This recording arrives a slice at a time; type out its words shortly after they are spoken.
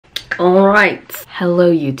All right,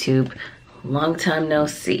 hello YouTube. Long time no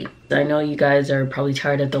see. I know you guys are probably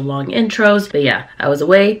tired of the long intros, but yeah, I was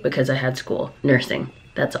away because I had school, nursing,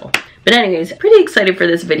 that's all. But anyways, pretty excited for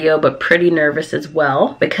this video, but pretty nervous as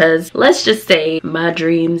well, because let's just say my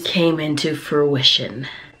dreams came into fruition,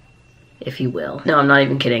 if you will. No, I'm not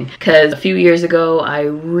even kidding, because a few years ago, I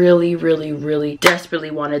really desperately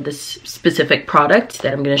wanted this specific product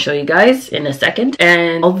that I'm gonna show you guys in a second.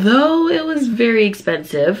 And although it was very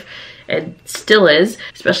expensive, it still is,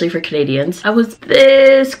 especially for Canadians, I was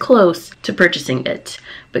this close to purchasing it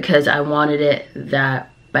because I wanted it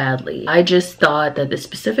that badly. I just thought that the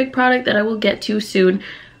specific product that I will get to soon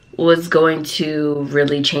was going to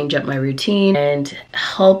really change up my routine and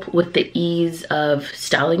help with the ease of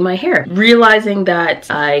styling my hair. Realizing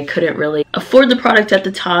that I couldn't really afford the product at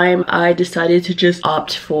the time, I decided to just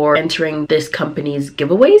opt for entering this company's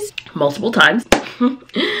giveaways multiple times.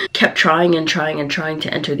 Kept trying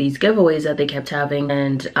to enter these giveaways that they kept having,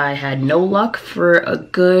 and I had no luck for a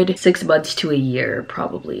good 6 months to a year,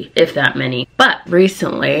 probably, if that many. But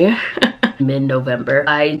recently, mid-November,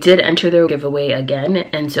 I did enter the giveaway again,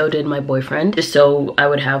 and so did my boyfriend, just so I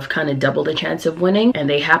would have kind of double the chance of winning. And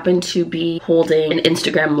they happened to be holding an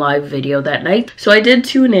Instagram live video that night, so I did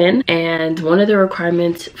tune in. And one of the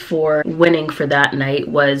requirements for winning for that night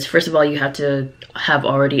was, first of all, you have to have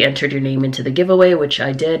already entered your name into the giveaway, which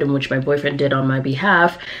I did and which my boyfriend did on my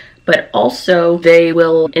behalf. But also they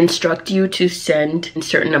will instruct you to send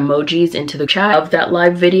certain emojis into the chat of that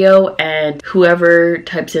live video, and whoever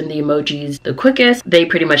types in the emojis the quickest, they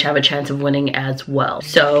pretty much have a chance of winning as well.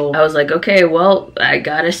 So I was like, okay, well, I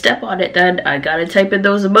gotta step on it then. I gotta type in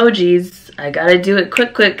those emojis. I gotta do it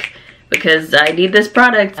quick because I need this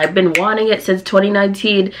product. I've been wanting it since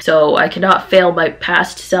 2019, so I cannot fail my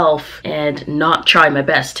past self and not try my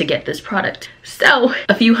best to get this product. So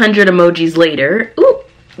a few hundred emojis later, ooh,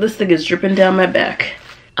 this thing is dripping down my back,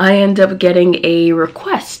 I end up getting a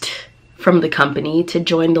request from the company to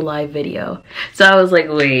join the live video. So I was like,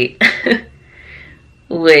 wait,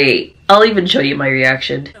 wait, I'll even show you my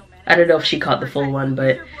reaction. I don't know if she caught the full one,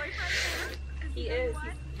 but yeah,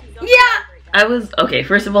 I was, okay,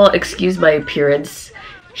 first of all, excuse my appearance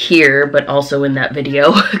here, but also in that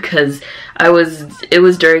video, because it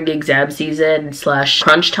was during exam season /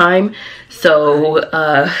 crunch time,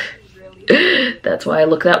 so that's why I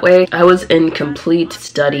look that way. I was in complete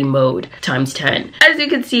study mode times 10. As you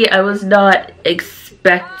can see, I was not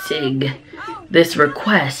expecting this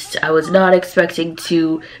request. I was not expecting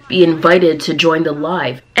to be invited to join the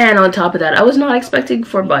live. And on top of that, I was not expecting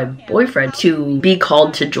for my boyfriend to be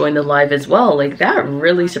called to join the live as well. Like, that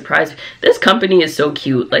really surprised me. This company is so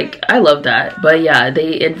cute. Like, I love that. But yeah,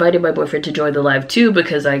 they invited my boyfriend to join the live too,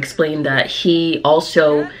 because I explained that he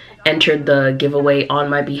also entered the giveaway on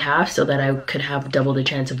my behalf so that I could have double the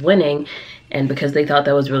chance of winning. And because they thought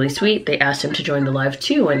that was really sweet, they asked him to join the live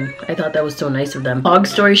too, and I thought that was so nice of them. Long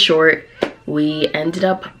story short, we ended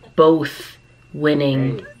up both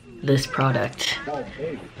winning this product.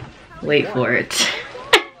 Wait for it.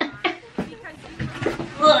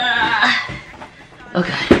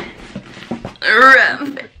 Okay.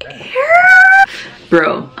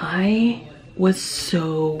 Bro, I was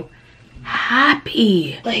so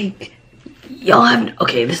happy. Like, y'all have,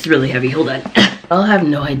 okay, this is really heavy, hold on. Y'all have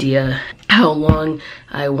no idea how long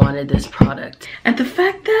I wanted this product. And the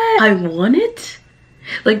fact that I won it,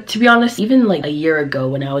 like, to be honest, even like a year ago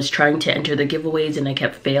when I was trying to enter the giveaways and I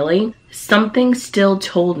kept failing, something still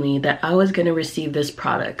told me that I was gonna receive this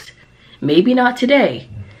product. Maybe not today,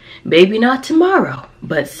 maybe not tomorrow,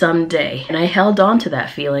 but someday. And I held on to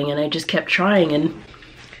that feeling and I just kept trying, and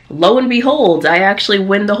lo and behold, I actually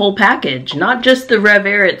win the whole package. Not just the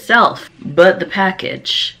RevAir itself, but the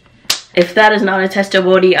package. If that is not a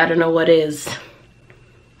testimony, I don't know what is.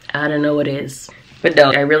 I don't know what is. But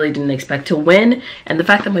no, I really didn't expect to win. And the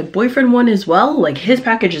fact that my boyfriend won as well, like, his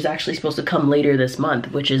package is actually supposed to come later this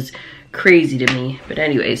month, which is crazy to me. But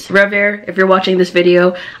anyways, RevAir, if you're watching this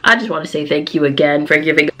video, I just want to say thank you again for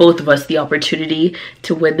giving both of us the opportunity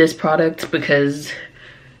to win this product, because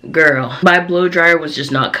girl, my blow dryer was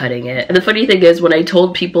just not cutting it. And the funny thing is, when I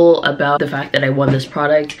told people about the fact that I won this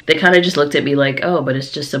product, they kind of just looked at me like, oh, but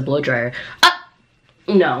it's just a blow dryer.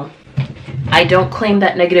 No, I don't claim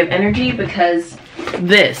that negative energy, because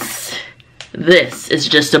this is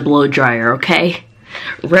just a blow dryer, okay?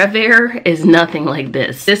 RevAir is nothing like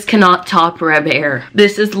this. This cannot top RevAir.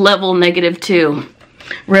 This is level -2.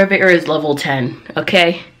 RevAir is level 10,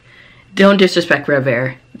 okay? Don't disrespect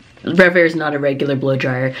RevAir. RevAir is not a regular blow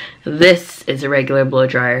dryer. This is a regular blow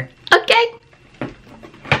dryer, okay?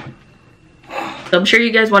 So I'm sure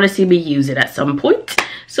you guys want to see me use it at some point.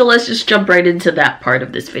 So let's just jump right into that part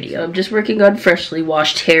of this video. I'm just working on freshly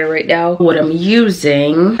washed hair right now. What I'm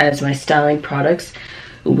using as my styling products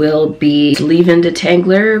will be Leave-In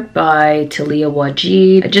Detangler by Talia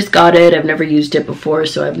Wajid. I just got it. I've never used it before,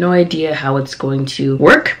 so I have no idea how it's going to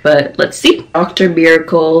work, but let's see. Dr.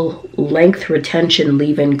 Miracle Length Retention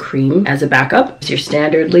Leave-In Cream as a backup. It's your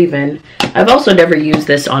standard leave-in. I've also never used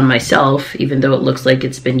this on myself, even though it looks like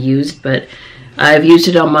it's been used, but I've used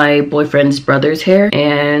it on my boyfriend's brother's hair,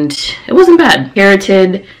 and it wasn't bad.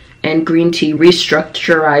 Keratin and Green Tea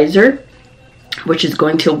Restructurizer, which is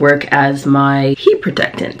going to work as my heat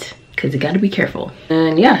protectant, because you gotta be careful.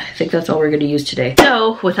 And yeah, I think that's all we're gonna use today.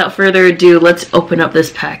 So without further ado, let's open up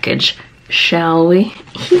this package, shall we?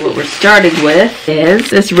 What we're starting with is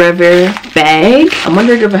this RevAir bag. I'm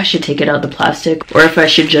wondering if I should take it out of the plastic or if I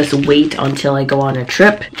should just wait until I go on a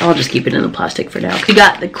trip. I'll just keep it in the plastic for now. We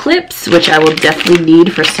got the clips, which I will definitely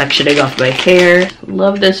need for sectioning off my hair.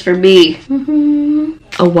 Love this for me.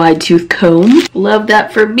 A wide tooth comb. Love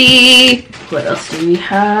that for me. What else do we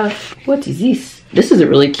have? What is this? This is a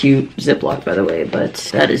really cute Ziploc, by the way, but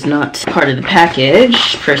that is not part of the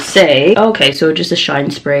package per se. Okay, so just a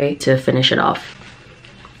shine spray to finish it off.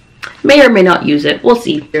 May or may not use it. We'll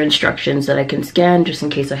see. There are instructions that I can scan just in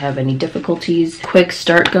case I have any difficulties. Quick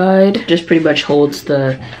start guide. Just pretty much holds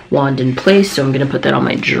the wand in place, so I'm gonna put that on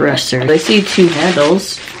my dresser. I see 2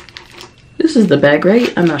 handles. This is the bag,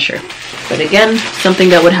 right? I'm not sure. But again, something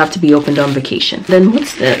that would have to be opened on vacation. Then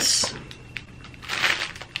what's this?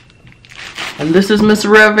 And this is Miss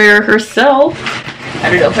RevAir herself. I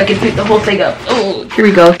don't know if I can pick the whole thing up. Oh, here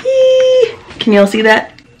we go. Can y'all see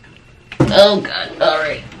that? Oh God, all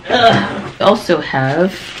right. We also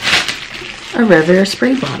have a RevAir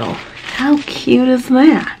spray bottle. How cute is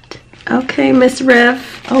that? Okay, Miss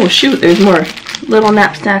Rev. Oh shoot, there's more. Little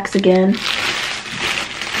knapsacks again.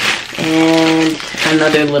 And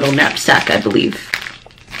another little knapsack, I believe.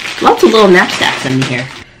 Lots of little knapsacks in here.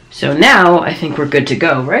 So now I think we're good to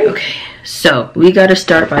go, right? Okay, so we gotta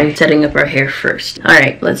start by setting up our hair first. All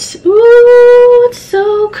right, let's, ooh, it's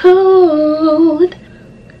so cold.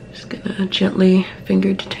 Just gonna gently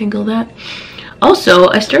finger detangle that. Also,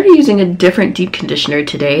 I started using a different deep conditioner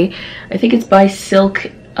today. I think it's by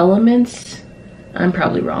Silk Elements. I'm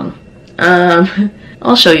probably wrong.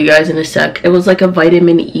 I'll show you guys in a sec. It was like a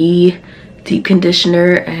vitamin E deep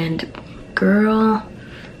conditioner, and girl,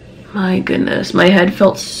 my goodness, my head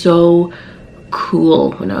felt so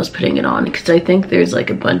cool when I was putting it on, because I think there's like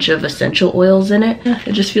a bunch of essential oils in it. Yeah,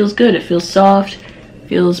 it just feels good. It feels soft,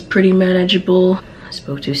 feels pretty manageable. I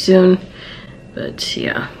spoke too soon, but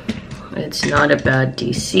yeah, it's not a bad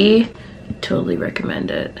DC. Totally recommend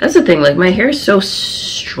it. That's the thing, like my hair is so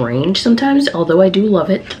strange sometimes, although I do love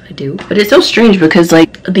it, I do, but it's so strange because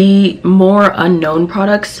like the more unknown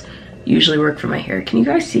products usually work for my hair. Can you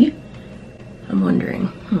guys see? I'm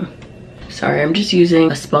wondering. Sorry, I'm just using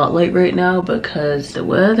a spotlight right now because the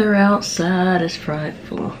weather outside is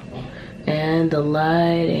frightful and the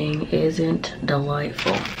lighting isn't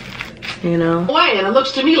delightful, you know? Wayne, it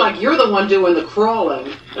looks to me like you're the one doing the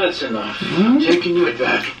crawling. That's enough. Taking you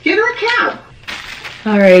back. Get her a cab.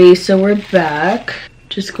 Alrighty, so we're back.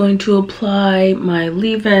 Just going to apply my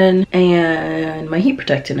leave-in and my heat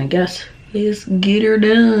protectant, I guess. Let's get her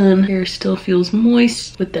done. Hair still feels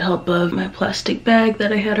moist with the help of my plastic bag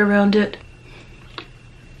that I had around it.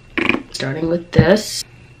 Starting with this.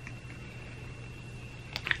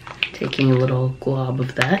 Taking a little glob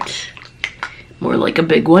of that. More like a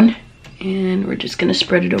big one. And we're just gonna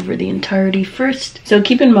spread it over the entirety first. So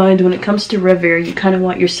keep in mind, when it comes to RevAir, you kind of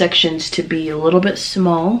want your sections to be a little bit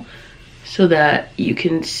small so that you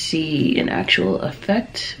can see an actual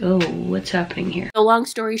effect. Oh, what's happening here? So long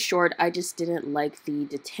story short, I just didn't like the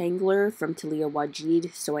detangler from Talia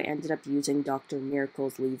Wajid, so I ended up using Dr.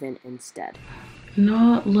 Miracle's leave-in instead.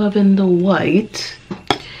 Not loving the white.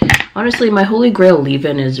 Honestly, my holy grail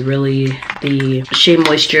leave-in is really the Shea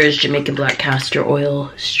Moisture's Jamaican Black Castor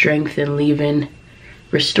Oil Strengthen Leave-In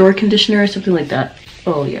Restore Conditioner or something like that.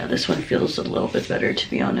 Oh yeah, this one feels a little bit better, to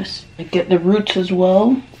be honest. I get the roots as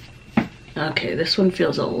well. Okay, this one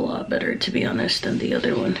feels a lot better, to be honest, than the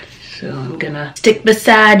other one. So I'm gonna stick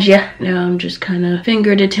beside ya. Now I'm just kind of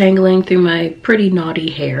finger detangling through my pretty naughty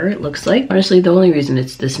hair, it looks like. Honestly, the only reason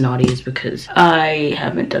it's this naughty is because I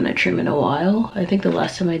haven't done a trim in a while. I think the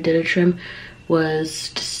last time I did a trim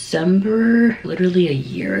was December, literally a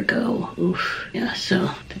year ago. Oof. Yeah, so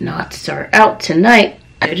the knots are out tonight.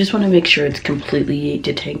 I just want to make sure it's completely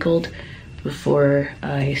detangled before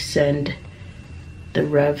I send the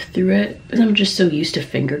Rev through it, because I'm just so used to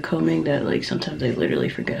finger combing that like sometimes I literally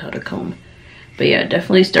forget how to comb. But yeah,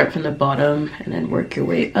 definitely start from the bottom and then work your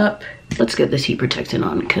way up. Let's get this heat protectant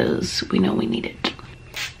on because we know we need it.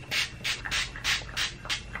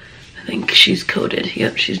 I think she's coated.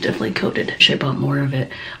 Yep, she's definitely coated. I bought more of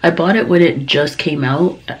it. I bought it when it just came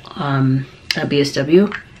out at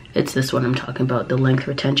BSW. It's this one I'm talking about, the Length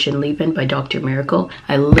Retention Leave-In by Dr. Miracle.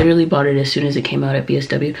 I literally bought it as soon as it came out at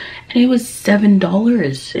BSW, and it was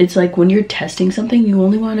 $7. It's like when you're testing something, you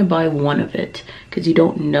only want to buy one of it because you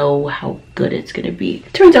don't know how good it's going to be.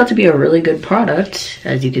 It turns out to be a really good product,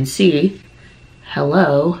 as you can see.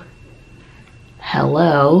 Hello.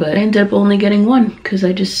 But I ended up only getting one because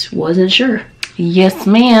I just wasn't sure. Yes,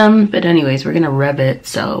 ma'am. But anyways, we're going to rev it,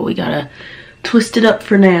 so we got to twist it up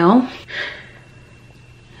for now.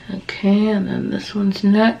 Okay, and then this one's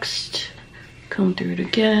next. Comb through it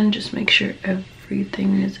again, just make sure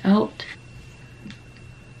everything is out.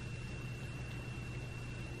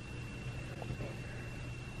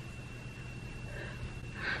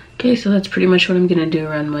 Okay, so that's pretty much what I'm gonna do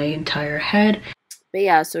around my entire head. But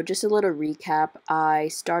yeah, so just a little recap. I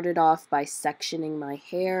started off by sectioning my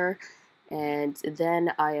hair, and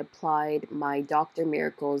then I applied my Dr.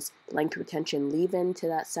 Miracle's Length Retention Leave-In to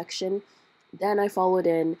that section. Then I followed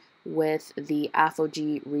in with the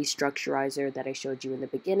AphoG Restructurizer that I showed you in the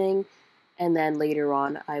beginning, and then later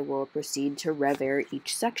on I will proceed to RevAir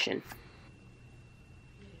each section.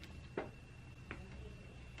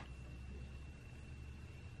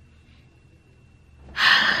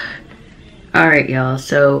 Alright y'all,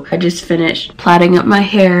 so I just finished plaiting up my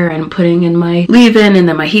hair and putting in my leave-in and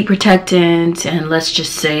then my heat protectant, and let's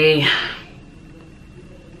just say,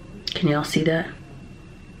 can y'all see that?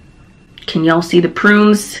 Can y'all see the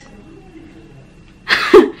prunes?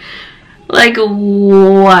 Like,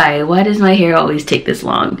 why? Why does my hair always take this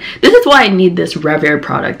long? This is why I need this RevAir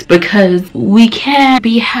product, because we can't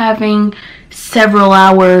be having several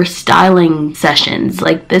hour styling sessions.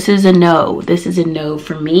 Like, this is a no. This is a no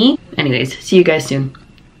for me. Anyways, see you guys soon.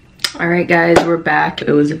 Alright guys, we're back.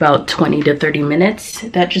 It was about 20 to 30 minutes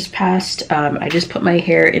that just passed. I just put my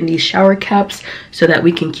hair in these shower caps so that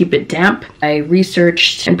we can keep it damp. I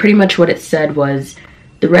researched, and pretty much what it said was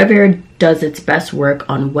the RevAir does its best work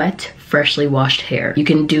on wet, freshly washed hair. You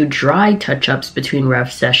can do dry touch-ups between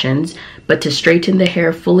rev sessions, but to straighten the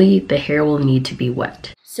hair fully, the hair will need to be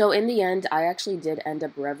wet. So in the end, I actually did end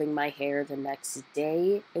up revving my hair the next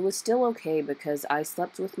day. It was still okay because I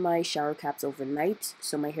slept with my shower caps overnight,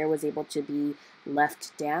 so my hair was able to be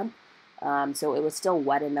left damp. So it was still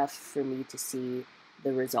wet enough for me to see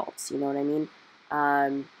the results, you know what I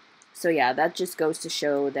mean? So yeah, that just goes to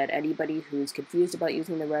show that anybody who's confused about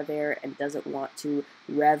using the RevAir and doesn't want to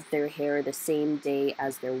rev their hair the same day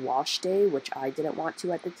as their wash day, which I didn't want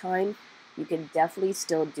to at the time, you can definitely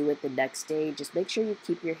still do it the next day. Just make sure you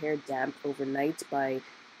keep your hair damp overnight by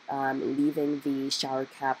leaving the shower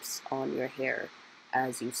caps on your hair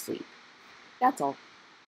as you sleep. That's all.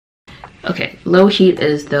 Okay, low heat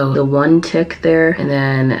is the 1 tick there, and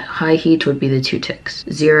then high heat would be the 2 ticks.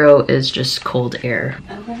 0 is just cold air.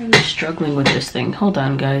 I'm really struggling with this thing. Hold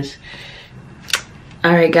on, guys.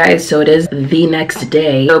 Alright guys, so it is the next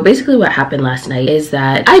day. So basically what happened last night is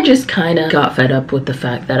that I just kind of got fed up with the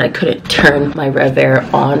fact that I couldn't turn my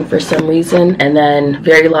RevAir on for some reason. And then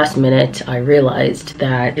very last minute, I realized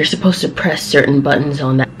that you're supposed to press certain buttons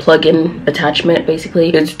on that plug-in attachment, basically.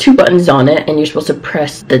 There's 2 buttons on it, and you're supposed to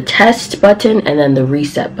press the test button and then the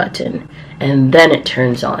reset button. And then it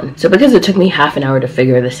turns on. So because it took me half an hour to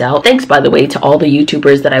figure this out, thanks by the way to all the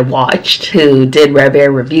YouTubers that I watched who did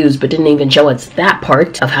RevAir reviews but didn't even show us that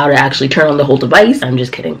part of how to actually turn on the whole device. I'm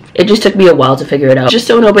just kidding. It just took me a while to figure it out. Just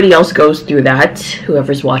so nobody else goes through that,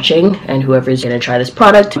 whoever's watching and whoever's gonna try this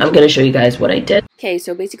product, I'm gonna show you guys what I did. Okay,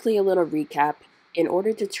 so basically a little recap. In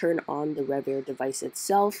order to turn on the RevAir device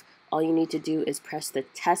itself, all you need to do is press the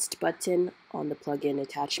test button on the plug-in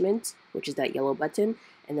attachment, which is that yellow button,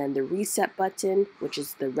 and then the reset button, which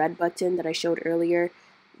is the red button that I showed earlier.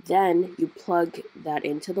 Then you plug that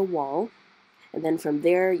into the wall, and then from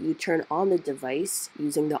there you turn on the device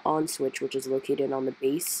using the on switch, which is located on the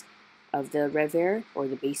base of the RevAir, or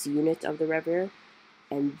the base unit of the RevAir.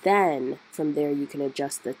 And then from there you can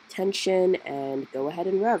adjust the tension and go ahead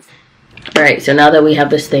and rev. Alright, so now that we have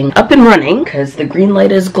this thing up and running, because the green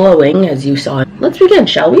light is glowing, as you saw, let's begin,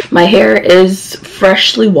 shall we? My hair is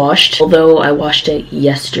freshly washed, although I washed it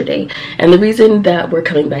yesterday. And the reason that we're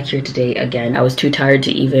coming back here today again, I was too tired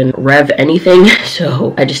to even rev anything,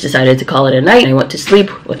 so I just decided to call it a night. I went to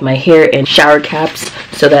sleep with my hair in shower caps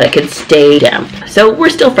so that it could stay damp. So we're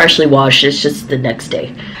still freshly washed, it's just the next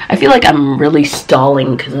day. I feel like I'm really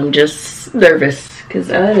stalling because I'm just nervous,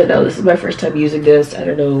 because I don't know, this is my first time using this. I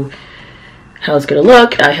don't know how it's gonna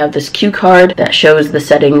look. I have this cue card that shows the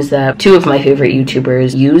settings that 2 of my favorite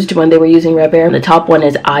YouTubers used when they were using RevAir. The top one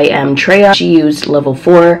is I Am Treya. She used level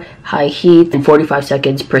 4 high heat and 45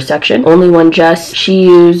 seconds per section. Only One Jess, she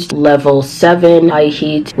used level 7 high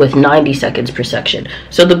heat with 90 seconds per section.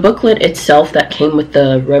 So the booklet itself that came with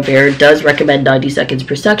the RevAir does recommend 90 seconds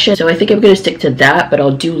per section. So I think I'm gonna stick to that, but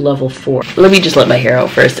I'll do level 4. Let me just let my hair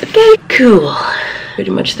out first, okay? Cool.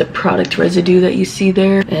 Pretty much the product residue that you see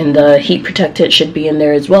there, and the heat protectant should be in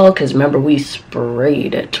there as well, because remember we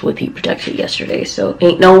sprayed it with heat protectant yesterday, so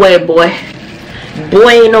ain't no way, boy.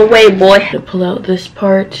 Ain't no way, boy. To pull out this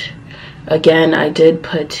part again, I did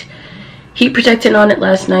put heat protectant on it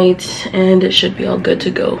last night and it should be all good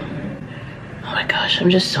to go. Oh my gosh, I'm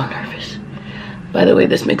just so nervous. By the way,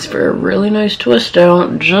 this makes for a really nice twist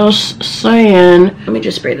out, just saying. Let me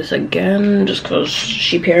just spray this again just because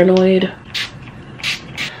she paranoid.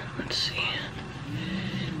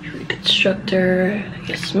 Instructor,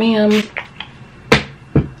 yes ma'am.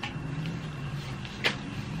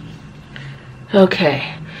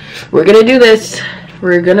 Okay, we're gonna do this.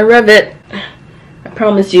 We're gonna rev it. I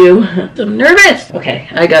promise you. I'm nervous. Okay,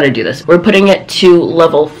 I gotta do this. We're putting it to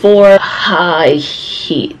level 4 high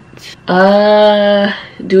heat.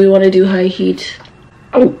 Do we want to do high heat?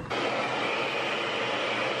 Oh.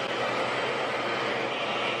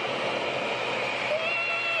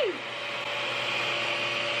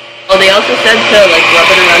 Oh, they also said to like rub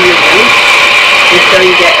it around your roof just so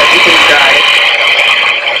you get everything dry.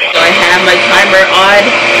 So I have my timer on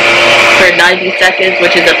for 90 seconds,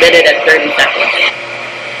 which is 1 minute and 30 seconds.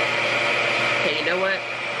 Okay, you know what?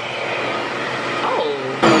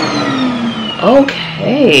 Oh.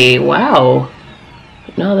 Okay, wow.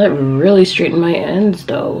 No, that really straightened my ends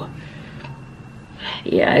though.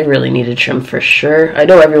 Yeah, I really need a trim for sure. I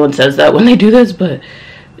know everyone says that when they do this, but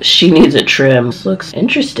she needs a trim. This looks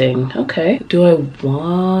interesting. Okay. Do I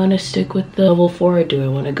want to stick with the level 4 or do I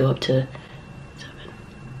want to go up to 7?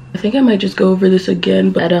 I think I might just go over this again,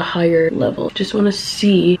 but at a higher level. Just want to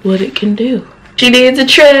see what it can do. She needs a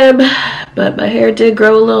trim, but my hair did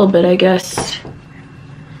grow a little bit, I guess.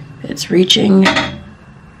 It's reaching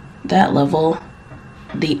that level.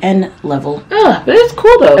 The N level. Ah, but it's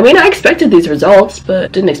cool though. I mean, I expected these results,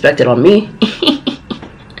 but didn't expect it on me.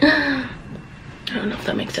 I don't know if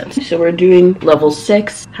that makes sense. So we're doing level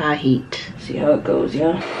 6 high heat. See how it goes,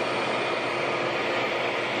 yeah?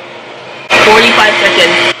 45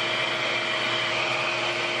 seconds.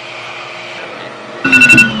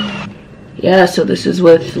 Yeah, so this is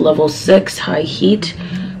with level 6 high heat.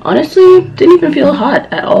 Honestly, didn't even feel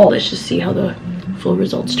hot at all. Let's just see how the full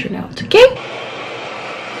results turn out, okay?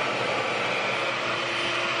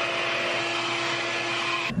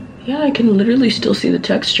 Yeah, I can literally still see the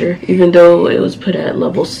texture, even though it was put at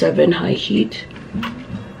level 7 high heat.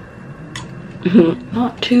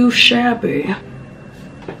 Not too shabby.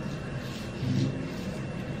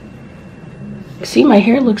 See, my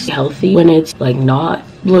hair looks healthy when it's like not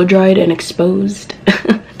blow dried and exposed.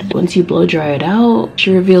 Once you blow dry it out,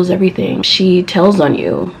 she reveals everything. She tells on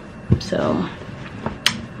you. So,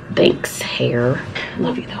 thanks, hair.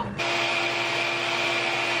 Love you though.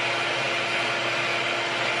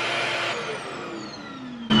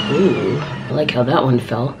 Ooh, I like how that one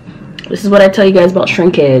fell. This is what I tell you guys about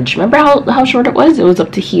shrinkage. Remember how short it was? It was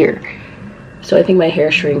up to here. So I think my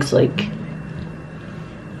hair shrinks like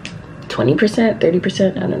 20%,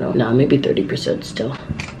 30%, I don't know. Nah, maybe 30% still.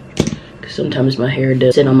 Because sometimes my hair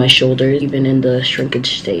does sit on my shoulders, even in the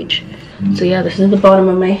shrinkage stage. So yeah, this is the bottom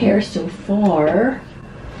of my hair so far.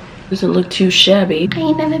 Doesn't look too shabby. I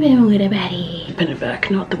ain't never been with a baddie. Pin it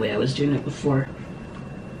back, not the way I was doing it before.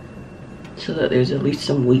 So that there's at least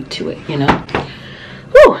some weight to it, you know?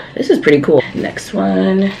 Whew, this is pretty cool. Next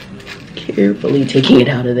one. Carefully taking it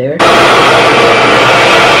out of there.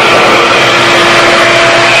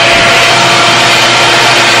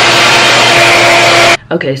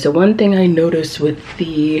 Okay, so one thing I noticed with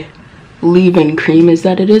the leave-in cream is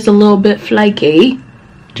that it is a little bit flaky.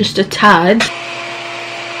 Just a tad.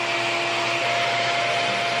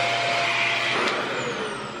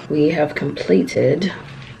 We have completed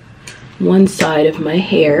one side of my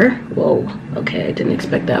hair. Whoa, okay, I didn't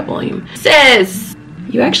expect that volume. Sis!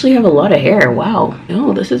 You actually have a lot of hair, wow.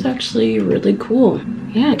 No, this is actually really cool.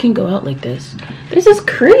 Yeah, it can go out like this. This is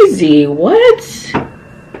crazy, what?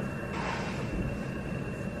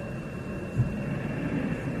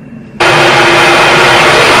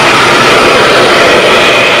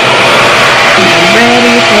 I'm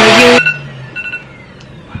ready for you.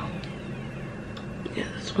 Wow. Yeah,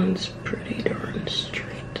 this one's pretty darn straight.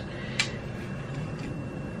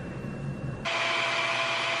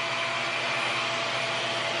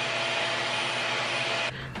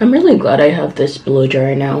 I'm really glad I have this blow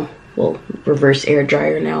dryer now. Well, reverse air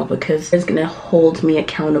dryer now, because it's gonna hold me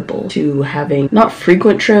accountable to having not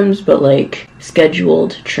frequent trims, but like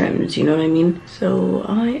scheduled trims, you know what I mean? So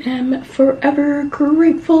I am forever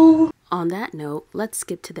grateful. On that note, let's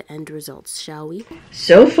skip to the end results, shall we?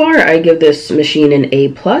 So far, I give this machine an A+,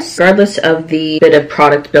 regardless of the bit of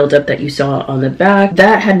product buildup that you saw on the back.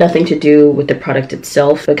 That had nothing to do with the product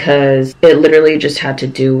itself, because it literally just had to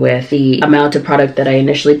do with the amount of product that I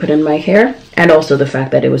initially put in my hair, and also the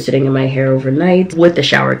fact that it was sitting in my hair overnight with the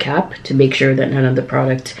shower cap to make sure that none of the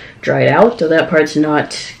product dried out. So that part's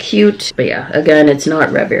not cute. But yeah, again, it's not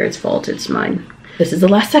RevAir's fault, it's mine. This is the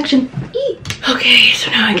last section. Eee! Okay,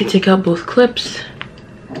 so now I can take out both clips.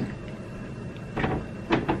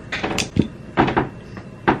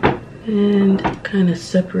 And kind of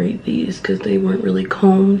separate these because they weren't really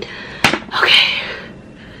combed. Okay,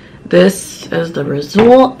 this is the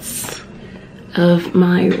results of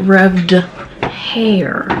my revved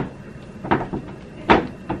hair.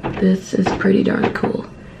 This is pretty darn cool,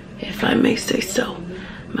 if I may say so,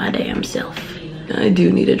 my damn self. I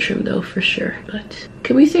do need a trim though, for sure, but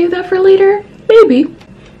can we save that for later? Maybe.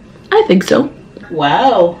 I think so.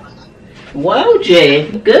 Wow. Wow,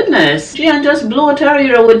 Jay. Goodness. Jay, and just blow her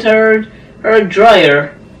hair with her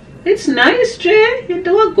dryer. It's nice, Jay. You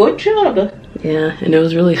do a good job. Yeah, and it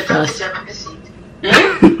was really fast.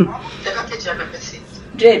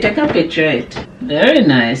 Jay, take a picture of it. Very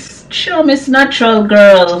nice. Show Miss Natural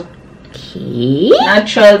Girl. Okay.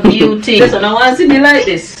 Natural beauty. Listen, I want to see me like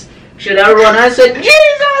this. Should I run? I said,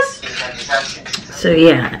 Jesus! So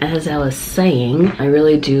yeah, as I was saying, I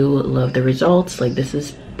really do love the results. Like, this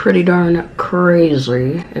is pretty darn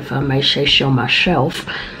crazy, if I may say so myself.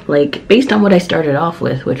 Like, based on what I started off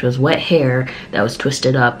with, which was wet hair that was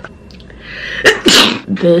twisted up,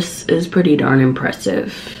 this is pretty darn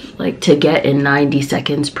impressive. Like, to get in 90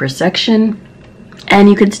 seconds per section, and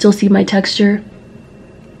you can still see my texture.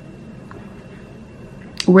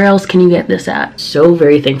 Where else can you get this at? So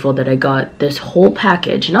very thankful that I got this whole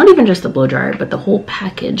package, not even just the blow dryer, but the whole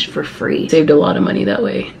package for free. Saved a lot of money that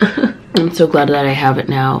way. I'm so glad that I have it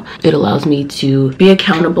now. It allows me to be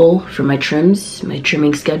accountable for my trims, my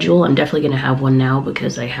trimming schedule. I'm definitely gonna have one now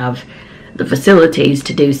because I have the facilities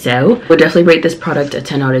to do so. I would definitely rate this product a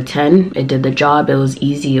 10 out of 10. It did the job, it was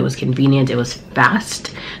easy, it was convenient, it was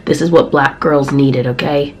fast. This is what black girls needed,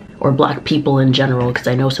 okay? Or black people in general, because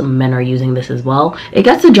I know some men are using this as well. It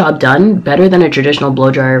gets the job done better than a traditional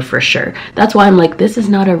blow dryer for sure. That's why I'm like, this is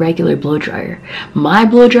not a regular blow dryer. My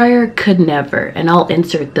blow dryer could never, and I'll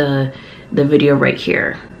insert the video right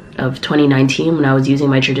here of 2019 when I was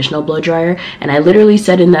using my traditional blow dryer, and I literally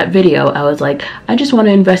said in that video, I was like, I just want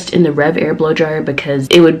to invest in the RevAir blow dryer because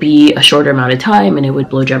it would be a shorter amount of time and it would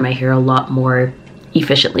blow dry my hair a lot more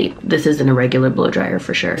efficiently. This isn't a regular blow dryer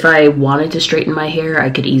for sure. If I wanted to straighten my hair, I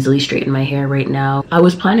could easily straighten my hair right now. I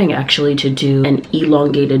was planning actually to do an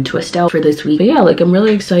elongated twist out for this week. But yeah, like, I'm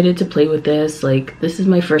really excited to play with this. Like, this is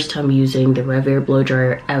my first time using the RevAir blow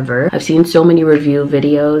dryer ever. I've seen so many review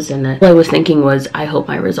videos, and what I was thinking was, I hope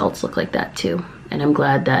my results look like that too. And I'm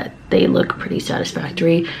glad that they look pretty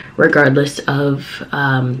satisfactory, regardless of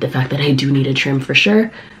the fact that I do need a trim for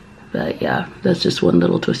sure. But yeah, that's just one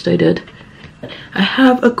little twist I did. I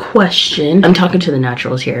have a question. I'm talking to the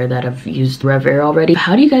naturals here that have used RevAir already.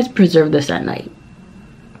 How do you guys preserve this at night?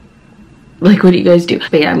 Like, what do you guys do?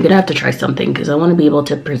 But yeah, I'm gonna have to try something because I want to be able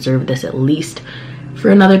to preserve this at least for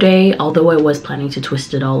another day, although I was planning to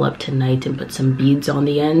twist it all up tonight and put some beads on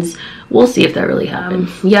the ends. We'll see if that really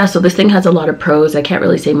happens. Yeah, so this thing has a lot of pros. I can't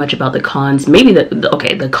really say much about the cons. Maybe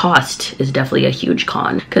the cost is definitely a huge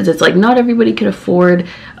con, because it's like not everybody could afford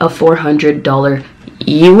a $400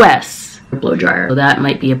 US blow dryer, so that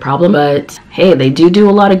might be a problem. But hey, they do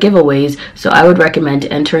a lot of giveaways, so I would recommend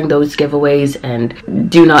entering those giveaways and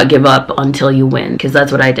do not give up until you win, because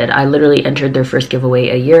that's what I did. I literally entered their first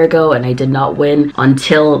giveaway a year ago and I did not win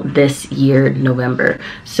until this year, November.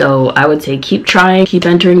 So I would say keep trying, keep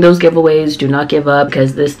entering those giveaways, do not give up,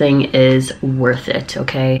 because this thing is worth it,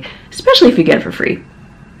 okay? Especially if you get it for free.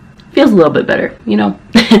 Feels a little bit better, you know.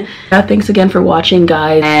 Thanks again for watching,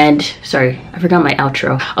 guys. And sorry, I forgot my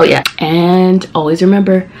outro. Oh yeah, and always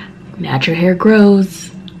remember, natural hair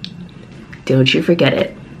grows. Don't you forget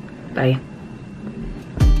it. Bye.